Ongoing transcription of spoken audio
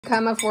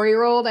Become a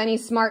 4-year-old, any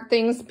smart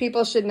things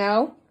people should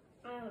know?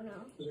 I don't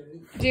know.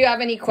 Do you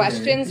have any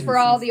questions for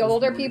all the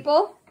older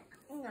people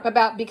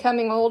about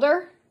becoming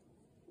older?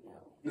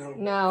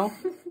 No.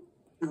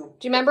 Do you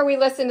remember we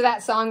listened to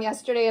that song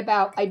yesterday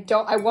about I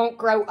won't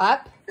grow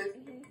up?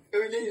 You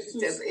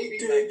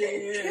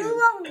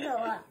won't grow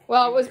up.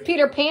 Well, it was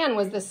Peter Pan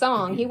was the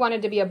song. He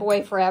wanted to be a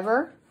boy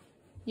forever.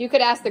 You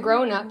could ask the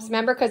grown-ups,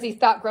 remember? Because he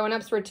thought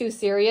grown-ups were too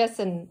serious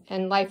and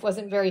life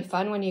wasn't very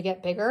fun when you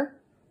get bigger.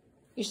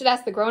 You should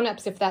ask the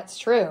grown-ups if that's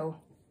true.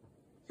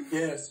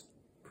 Yes.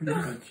 Pretty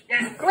much.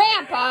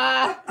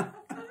 Grandpa!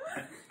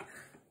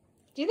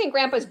 Do you think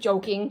Grandpa's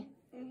joking?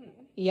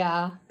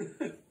 Yeah.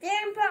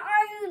 Grandpa,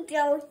 are you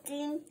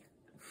joking?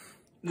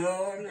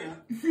 No, I'm not.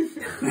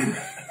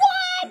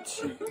 What?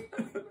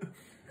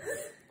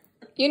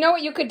 You know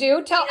what you could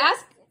do?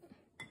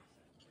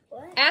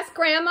 Ask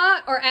Grandma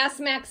or ask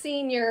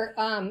Maxine your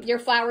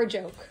flower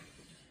joke.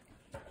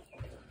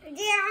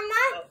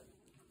 Grandma,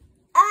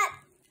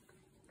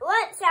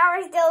 what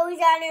flowers goes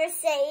on your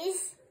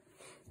face?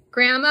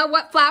 Grandma,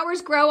 what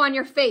flowers grow on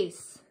your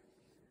face?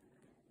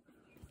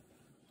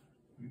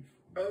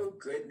 Oh,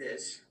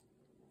 goodness.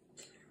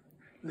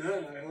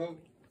 None, I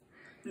hope.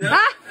 No.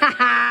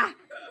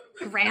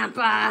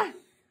 Grandpa.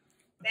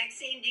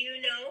 Maxine, do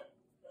you know?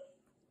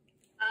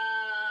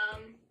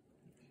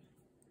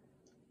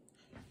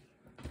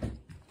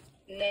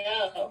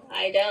 No,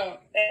 I don't.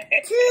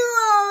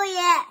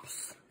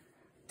 Tulips.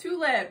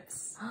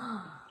 Tulips.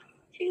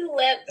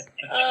 Tulips.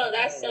 Oh,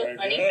 that's so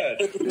funny.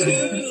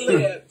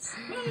 Tulips.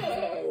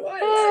 Oh, I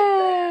like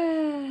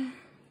that.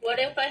 What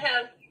if I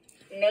have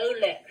no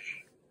lips?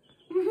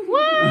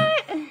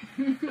 What?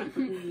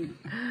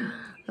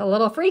 A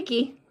little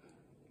freaky.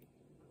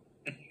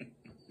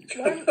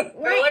 Or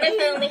what if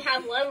I only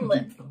have one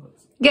lip?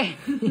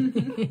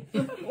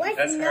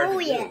 What's no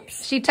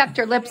lips? She tucked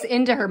her lips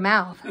into her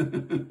mouth.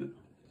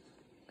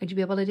 Would you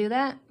be able to do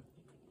that?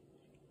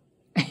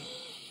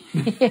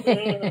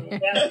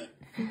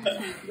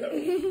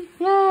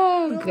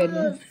 Oh,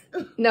 goodness.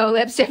 No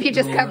lips if you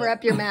just cover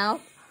up your mouth.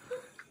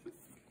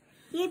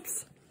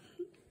 Lips.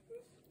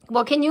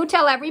 Well, can you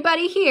tell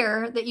everybody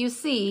here that you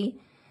see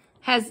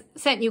has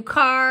sent you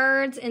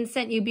cards and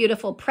sent you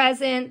beautiful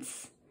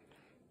presents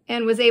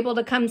and was able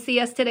to come see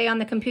us today on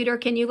the computer?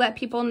 Can you let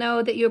people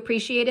know that you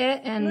appreciate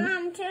it? And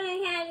Mom, can I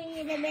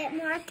have a bit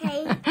more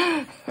cake?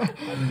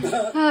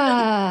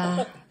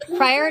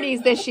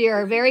 Priorities this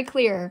year are very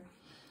clear.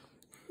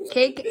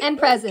 Cake and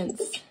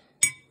presents.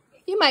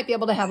 You might be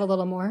able to have a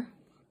little more.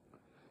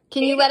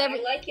 Can you let I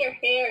like your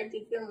hair.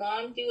 Did your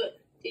mom do it?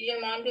 Did your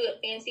mom do it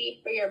fancy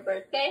for your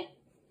birthday?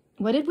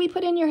 What did we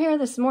put in your hair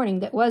this morning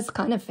that was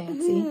kind of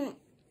fancy?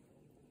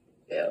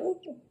 I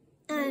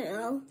don't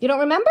know. You don't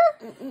remember?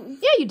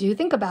 Yeah, you do.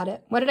 Think about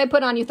it. What did I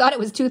put on? You thought it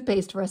was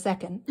toothpaste for a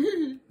second.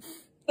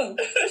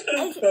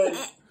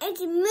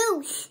 It's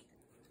mousse.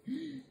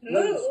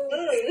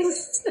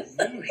 Moose.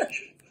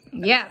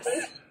 Yes.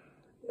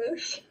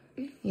 Moose.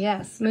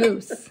 Yes,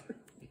 moose.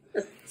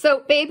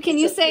 So, babe, can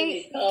you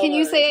say,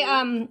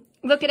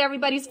 look at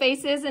everybody's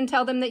faces and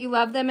tell them that you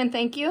love them and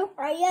thank you?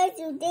 I used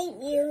to date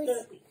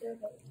you.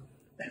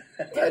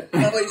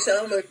 Probably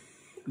sound like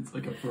It's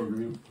like a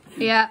program.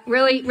 Yeah,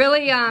 really,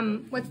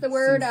 what's the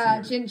word?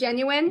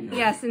 Genuine?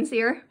 Yeah,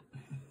 sincere.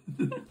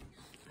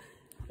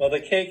 Well, the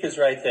cake is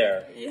right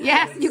there.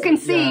 Yes, you can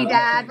see,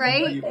 Dad,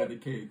 right? You buy the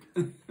cake.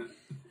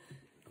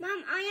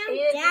 Mom, I am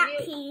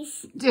that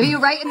piece. Do you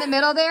right in the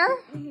middle there?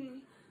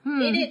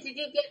 Did you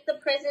get the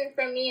present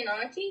from me and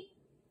Auntie?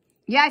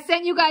 Yeah, I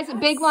sent you guys a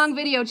big, long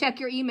video.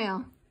 Check your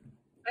email.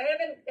 I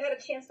haven't had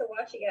a chance to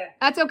watch it yet.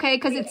 That's okay,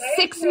 because it's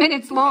 6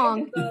 minutes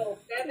long. All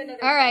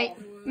right.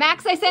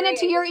 Max, I sent it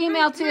to your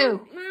email,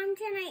 too. Mom,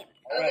 can I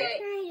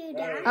do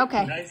that?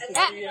 Okay. Nice to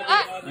see you,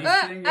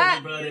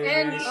 everybody.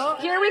 And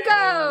here we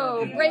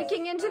go.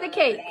 Breaking into the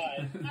cake.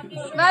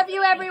 Love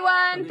you,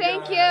 everyone.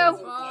 Thank you.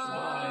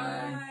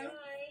 Bye-bye.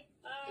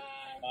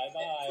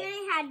 Can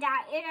I have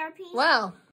that inner piece? Well.